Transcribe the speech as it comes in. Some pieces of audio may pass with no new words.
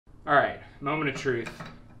All right, moment of truth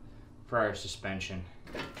for our suspension.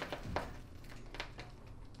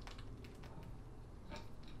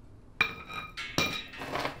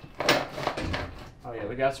 Oh yeah,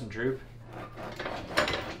 we got some droop.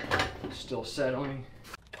 Still settling.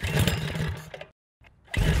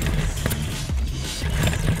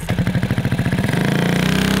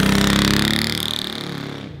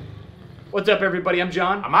 What's up, everybody? I'm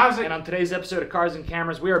John. I'm Isaac. And on today's episode of Cars and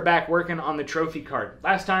Cameras, we are back working on the trophy cart.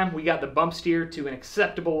 Last time, we got the bump steer to an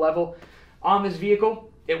acceptable level on this vehicle.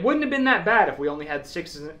 It wouldn't have been that bad if we only had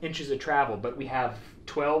 6 inches of travel, but we have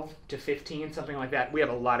 12 to 15, something like that. We have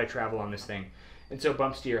a lot of travel on this thing. And so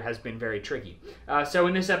bump steer has been very tricky. So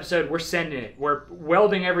in this episode, we're sending it. We're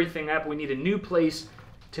welding everything up. We need a new place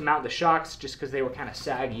to mount the shocks just because they were kind of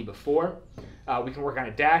saggy before. We can work on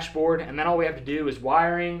a dashboard, and then all we have to do is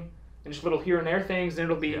wiring and just little here and there things, and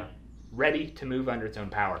it'll be ready to move under its own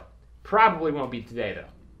power. Probably won't be today, though.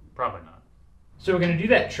 Probably not. So we're going to do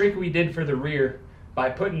that trick we did for the rear by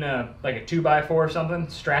putting like a 2x4 or something,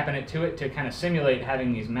 strapping it to kind of simulate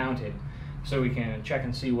having these mounted, so we can check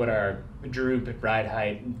and see what our droop at ride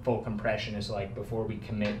height and full compression is like before we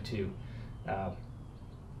commit to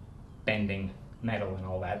bending metal and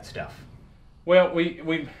all that stuff. Well,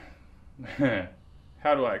 we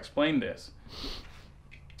how do I explain this?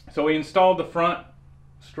 So we installed the front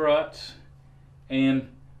struts, and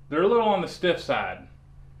they're a little on the stiff side,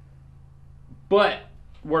 but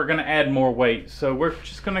we're going to add more weight. So we're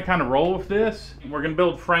just going to kind of roll with this. We're going to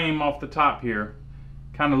build frame off the top here,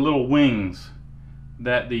 kind of little wings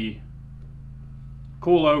that the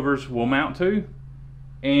coilovers will mount to.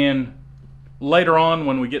 And later on,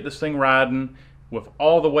 when we get this thing riding with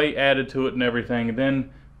all the weight added to it and everything,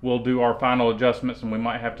 then we'll do our final adjustments, and we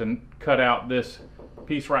might have to cut out this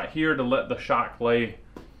piece right here to let the shock lay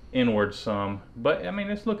inward some. But I mean,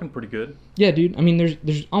 it's looking pretty good. Yeah, dude. I mean,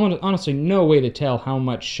 there's honestly no way to tell how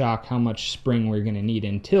much shock, how much spring we're gonna need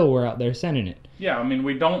until we're out there sending it. Yeah, I mean,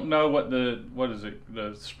 we don't know what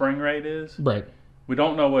the spring rate is. Right. We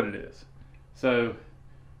don't know what it is, so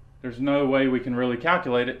there's no way we can really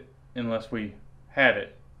calculate it unless we had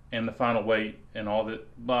it and the final weight and all that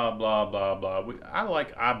blah blah blah blah. I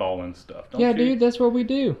like eyeballing stuff, don't you? Yeah, dude, that's what we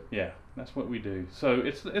do. Yeah, that's what we do. So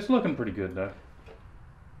it's looking pretty good though.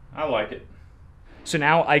 I like it. So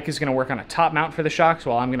now Ike is going to work on a top mount for the shocks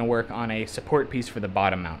while I'm going to work on a support piece for the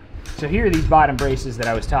bottom mount. So here are these bottom braces that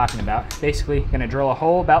I was talking about. Basically, going to drill a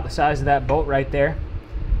hole about the size of that bolt right there,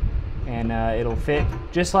 and it'll fit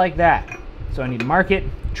just like that. So I need to mark it,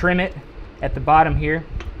 trim it at the bottom here,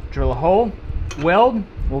 drill a hole, weld,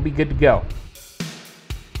 we'll be good to go.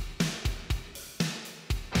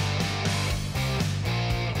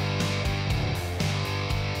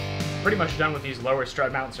 Pretty much done with these lower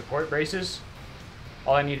strut mount support braces.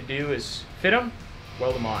 All I need to do is fit them,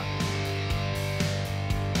 weld them on.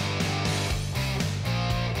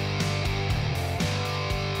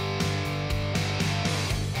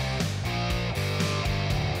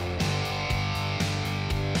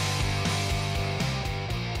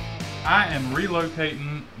 I am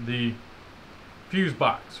relocating the fuse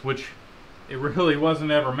box, which it really wasn't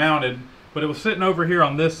ever mounted, but it was sitting over here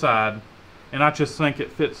on this side, and I just think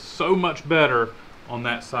it fits so much better on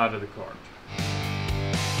that side of the cart.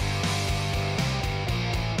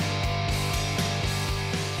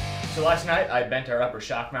 So last night I bent our upper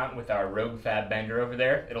shock mount with our Rogue Fab bender over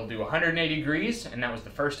there. It'll do 180 degrees, and that was the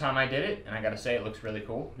first time I did it, and I gotta say it looks really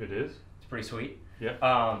cool. It is. It's pretty sweet.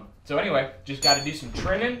 Yeah. So anyway, just gotta do some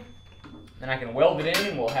trimming, then I can weld it in,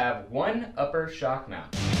 and we'll have one upper shock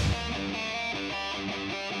mount.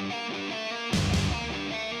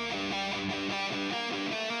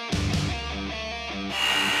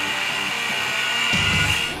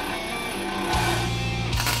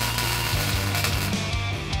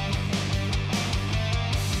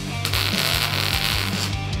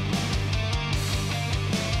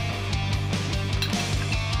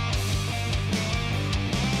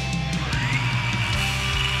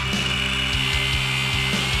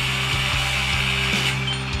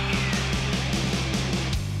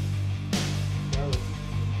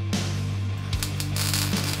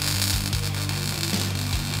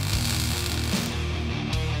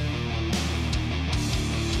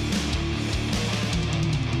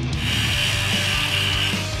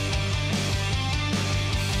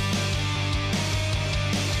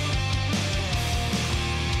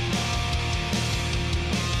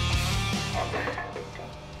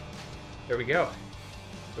 There we go.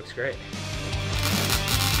 Looks great.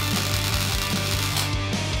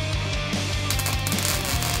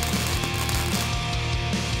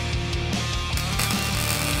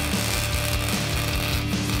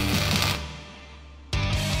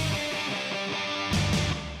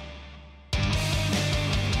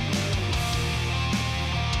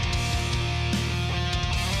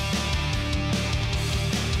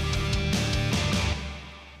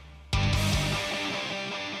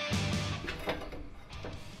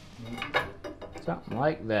 Something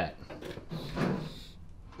like that.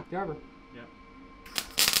 Cover. Yep.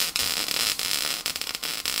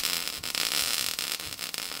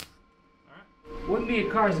 Alright. Wouldn't be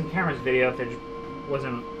a Cars and Cameras video if there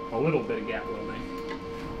wasn't a little bit of gap welding.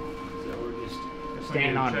 So we're just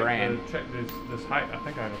staying on brand. Check this height. I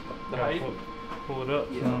think I The height? Pull it up.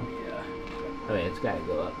 Yeah. So. Oh yeah, it's got to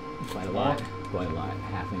go up quite a lot. Quite a lot.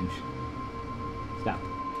 Half inch. Stop.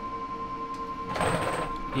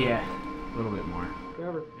 Yeah, a little bit more.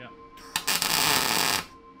 Cover. Yeah.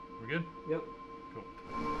 We're good? Yep. Cool.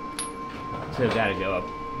 So it's got to go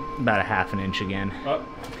up about a half an inch again. Up.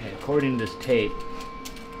 Okay, according to this tape,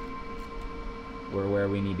 we're where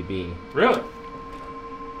we need to be. Really?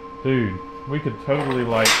 Dude, we could totally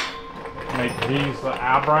like make these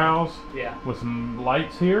eyebrows Yeah. with some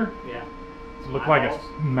lights here. Yeah. Look like it's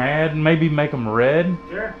mad. Maybe make them red.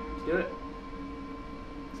 Sure, let's do it.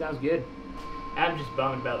 Sounds good. I'm just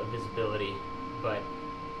bummed about the visibility, but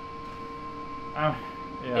Yeah.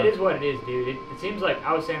 it is what it is, dude. It seems like,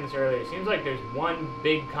 I was saying this earlier, it seems like there's one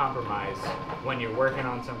big compromise when you're working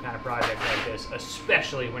on some kind of project like this,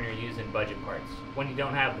 especially when you're using budget parts. When you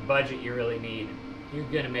don't have the budget you really need, you're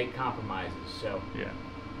going to make compromises. So Yeah.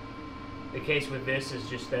 the case with this is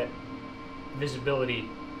just that visibility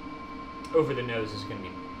over the nose is going to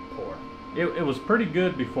be poor. It was pretty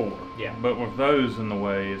good before. Yeah. But with those in the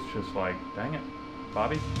way, it's just like, dang it,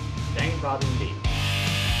 Bobby. Dang it, Bobby indeed.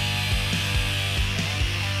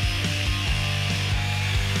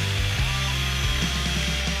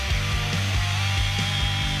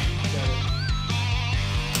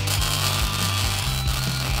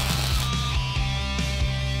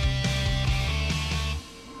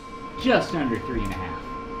 Just under 3.5.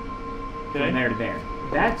 Okay. From there to there.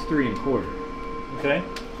 That's 3 1/4. Okay.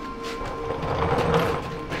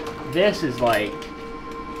 This is like.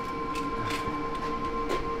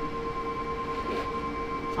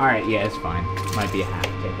 Alright, yeah, it's fine. Might be a half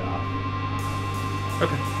take off.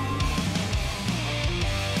 Okay.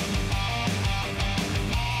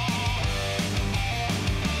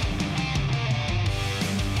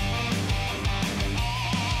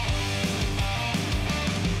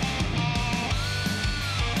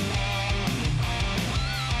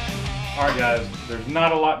 Alright guys, there's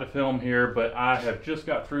not a lot to film here, but I have just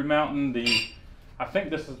got through mounting I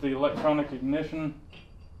think this is the electronic ignition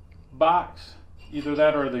box, either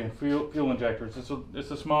that or the fuel injectors.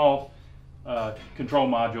 It's a small control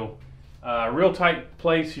module. Real tight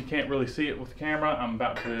place, you can't really see it with the camera. I'm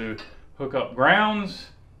about to hook up grounds,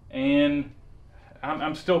 and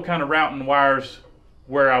I'm still kind of routing wires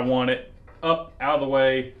where I want it, up, out of the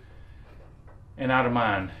way, and out of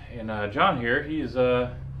mine. And John here, he's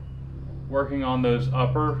working on those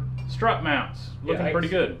upper strut mounts. Looking pretty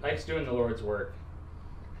good. Ike's doing the Lord's work.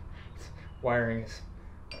 Wiring is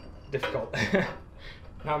difficult.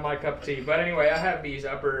 Not my cup of tea. But anyway, I have these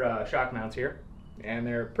upper shock mounts here, and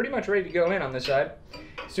they're pretty much ready to go in on this side.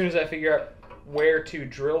 As soon as I figure out where to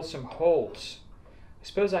drill some holes. I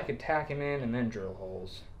suppose I could tack them in and then drill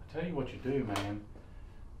holes. I tell you what you do, man.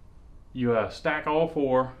 You stack all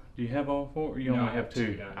four. Do you have all four? You only have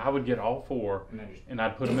two. I would get all four, and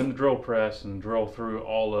I'd put them in the drill press and drill through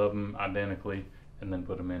all of them identically, and then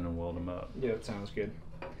put them in and weld them up. Yeah, that sounds good.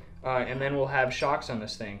 And then we'll have shocks on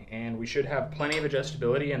this thing, and we should have plenty of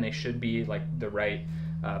adjustability, and they should be like the right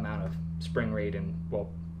amount of spring rate and, well,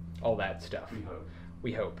 all that stuff. We hope.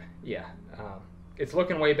 We hope, yeah. It's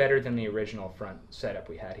looking way better than the original front setup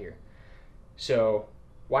we had here. So,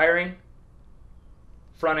 wiring,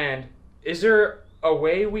 front end. Is there a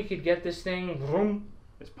way we could get this thing vroom?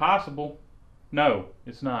 It's possible. No,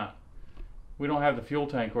 it's not. We don't have the fuel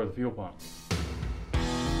tank or the fuel pump.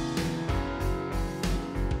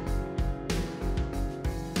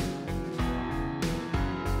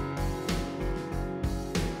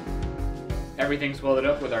 Everything's welded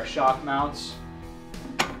up with our shock mounts.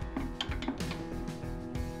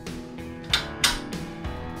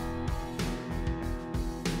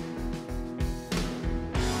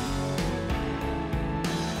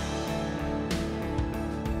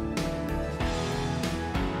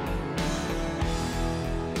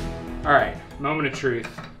 All right, moment of truth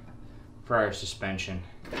for our suspension.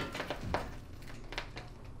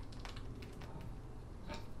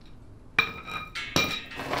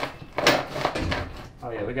 Oh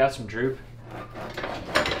yeah, we got some droop.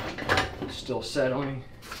 Still settling.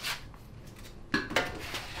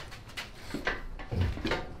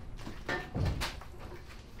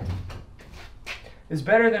 It's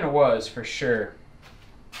better than it was, for sure.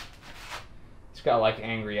 It's got like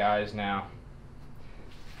angry eyes now.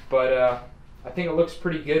 But I think it looks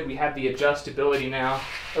pretty good. We have the adjustability now.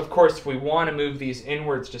 Of course, if we want to move these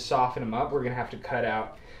inwards to soften them up, we're going to have to cut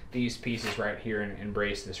out these pieces right here and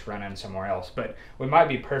brace this front end somewhere else. But we might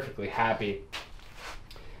be perfectly happy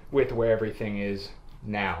with where everything is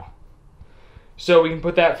now. So we can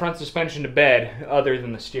put that front suspension to bed other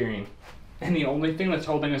than the steering. And the only thing that's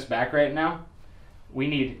holding us back right now, we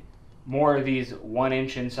need more of these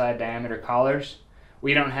 1-inch inside diameter collars.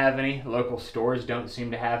 We don't have any. Local stores don't seem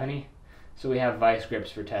to have any. So we have vice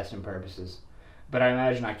grips for testing purposes. But I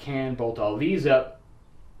imagine I can bolt all these up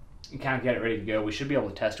and kind of get it ready to go. We should be able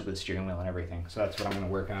to test it with the steering wheel and everything. So that's what I'm going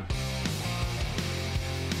to work on.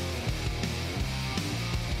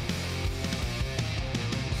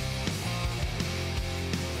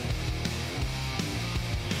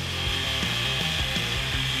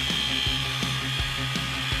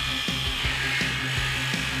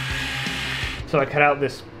 So I cut out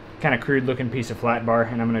this kind of crude looking piece of flat bar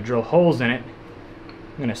and I'm going to drill holes in it.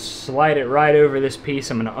 I'm going to slide it right over this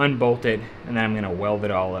piece. I'm going to unbolt it and then I'm going to weld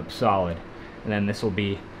it all up solid. And then this will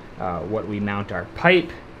be what we mount our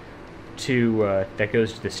pipe to that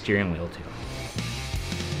goes to the steering wheel to.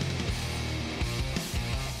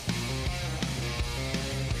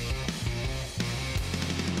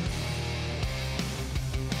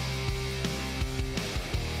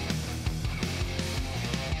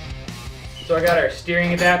 So I got our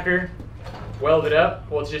steering adapter welded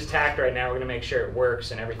up. Well, it's just tacked right now. We're gonna make sure it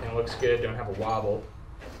works and everything looks good, don't have a wobble.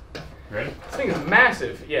 Ready? This thing is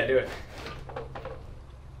massive. Yeah, do it.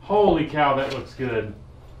 Holy cow, that looks good.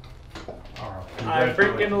 Oh, I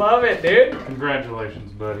freaking love it, dude.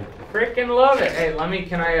 Congratulations, buddy. Freaking love it. Hey,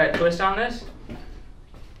 can I twist on this?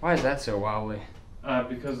 Why is that so wobbly?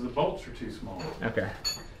 Because the bolts are too small. Okay.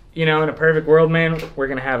 You know, in a perfect world, man, we're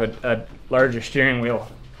gonna have a larger steering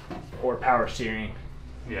wheel or power steering.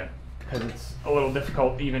 Yeah. Because it's a little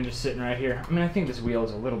difficult even just sitting right here. I mean, I think this wheel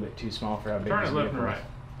is a little bit too small for how big Turn this it left vehicle and is. right.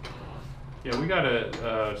 Yeah, we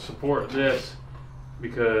gotta support this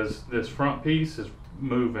because this front piece is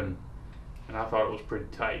moving, and I thought it was pretty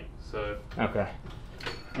tight. So. Okay.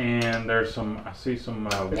 And there's I see some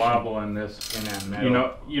wobble in this. In that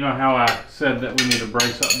metal. You know how I said that we need to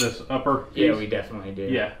brace up this upper piece? Yeah, we definitely do.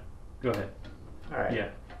 Yeah. Go ahead. All right.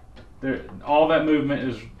 Yeah. All that movement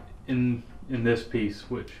is in this piece,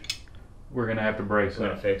 which we're gonna have to brace We're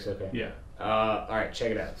up. gonna fix. Okay. Yeah. All right,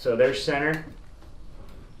 check it out. So there's center.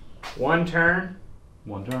 One turn.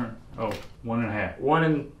 One turn. Oh, 1.5.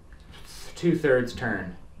 1 2/3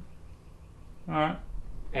 turn. All right.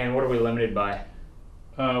 And what are we limited by?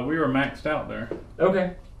 We were maxed out there.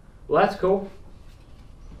 Okay. Well, that's cool.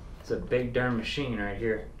 It's a big darn machine right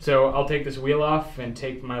here. So I'll take this wheel off and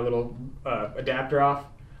take my little adapter off,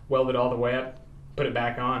 weld it all the way up, put it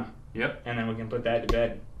back on. Yep. And then we can put that to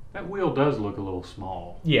bed. That wheel does look a little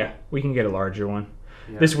small. Yeah, we can get a larger one.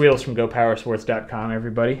 Yeah. This wheel is from GoPowersports.com,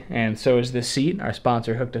 everybody. And so is this seat. Our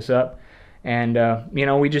sponsor hooked us up. And, you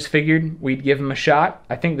know, we just figured we'd give them a shot.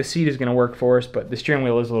 I think the seat is going to work for us, but the steering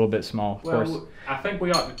wheel is a little bit small, of course. I think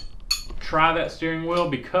we ought to try that steering wheel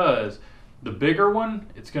because the bigger one,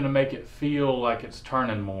 it's going to make it feel like it's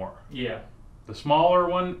turning more. Yeah. The smaller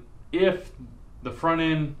one, if the front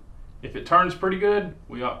end, if it turns pretty good,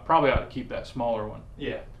 we probably ought to keep that smaller one.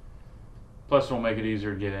 Yeah. Plus, it'll make it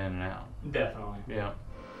easier to get in and out. Definitely. Yeah.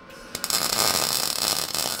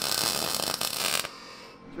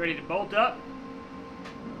 It's ready to bolt up.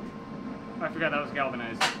 I forgot that was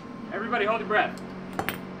galvanized. Everybody hold your breath.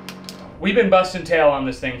 We've been busting tail on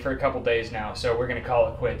this thing for a couple days now, so we're going to call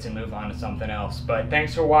it quits and move on to something else. But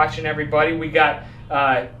thanks for watching, everybody. We got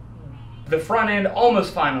the front end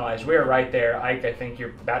almost finalized. We're right there. Ike, I think you're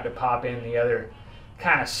about to pop in the other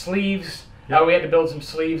kind of sleeves. Yep. We had to build some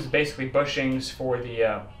sleeves, basically bushings for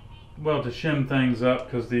the... Well, to shim things up,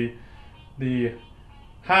 because the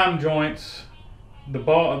heim joints, the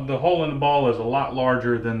hole in the ball is a lot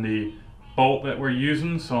larger than the bolt that we're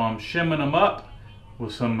using, so I'm shimming them up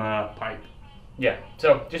with some pipe. Yeah,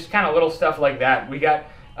 so just kind of little stuff like that. We got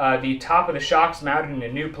the top of the shocks mounted in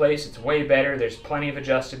a new place. It's way better. There's plenty of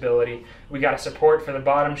adjustability. We got a support for the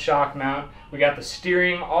bottom shock mount. We got the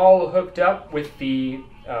steering all hooked up with the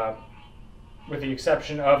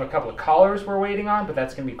exception of a couple of collars we're waiting on, but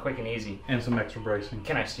that's going to be quick and easy. And some extra bracing.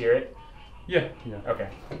 Can I steer it? Yeah. Okay.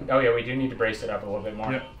 Oh yeah, we do need to brace it up a little bit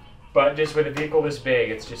more. Yep. But just with a vehicle this big,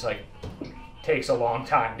 it's just like takes a long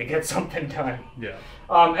time to get something done. Yeah.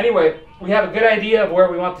 Anyway, we have a good idea of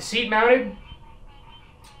where we want the seat mounted.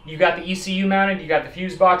 You got the ECU mounted, you got the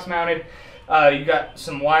fuse box mounted, you got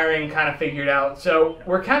some wiring kind of figured out. So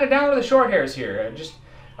we're kind of down to the short hairs here. Just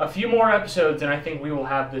a few more episodes and I think we will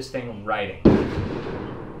have this thing riding.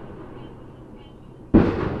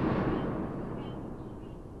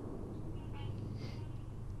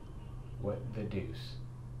 What the deuce?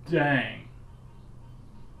 Dang.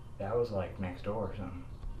 That was like next door or something.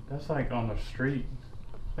 That's like on the street.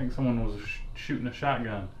 I think someone was shooting a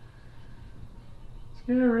shotgun.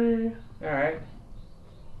 Scary. Alright.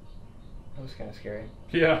 That was kind of scary.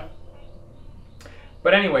 Yeah.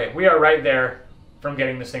 But anyway, we are right there from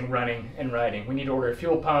getting this thing running and riding. We need to order a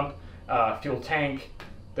fuel pump, fuel tank,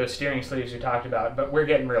 those steering sleeves we talked about, but we're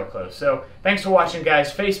getting real close. So thanks for watching,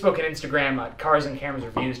 guys. Facebook and Instagram at Cars and Cameras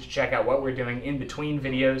Reviews to check out what we're doing in between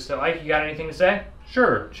videos. So Ike, you got anything to say?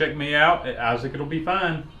 Sure. Check me out at Isaac. It'll be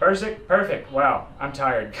fine. Perfect. Wow, I'm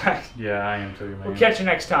tired, guys. Yeah, I am too, man. We'll catch you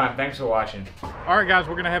next time. Thanks for watching. All right, guys,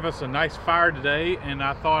 we're gonna have us a nice fire today, and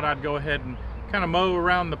I thought I'd go ahead and kind of mow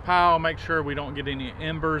around the pile, make sure we don't get any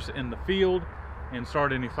embers in the field and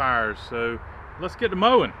start any fires. So let's get to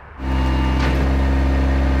mowing.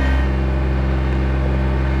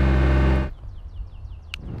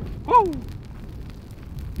 Woo!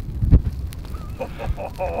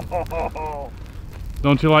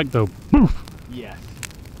 Don't you like the poof? Yes.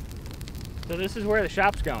 So this is where the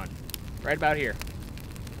shop's going, right about here.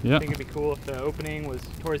 Yeah. I think it'd be cool if the opening was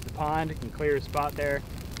towards the pond. It can clear a spot there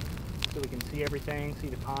so we can see everything, see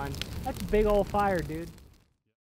the pond. That's a big old fire, dude.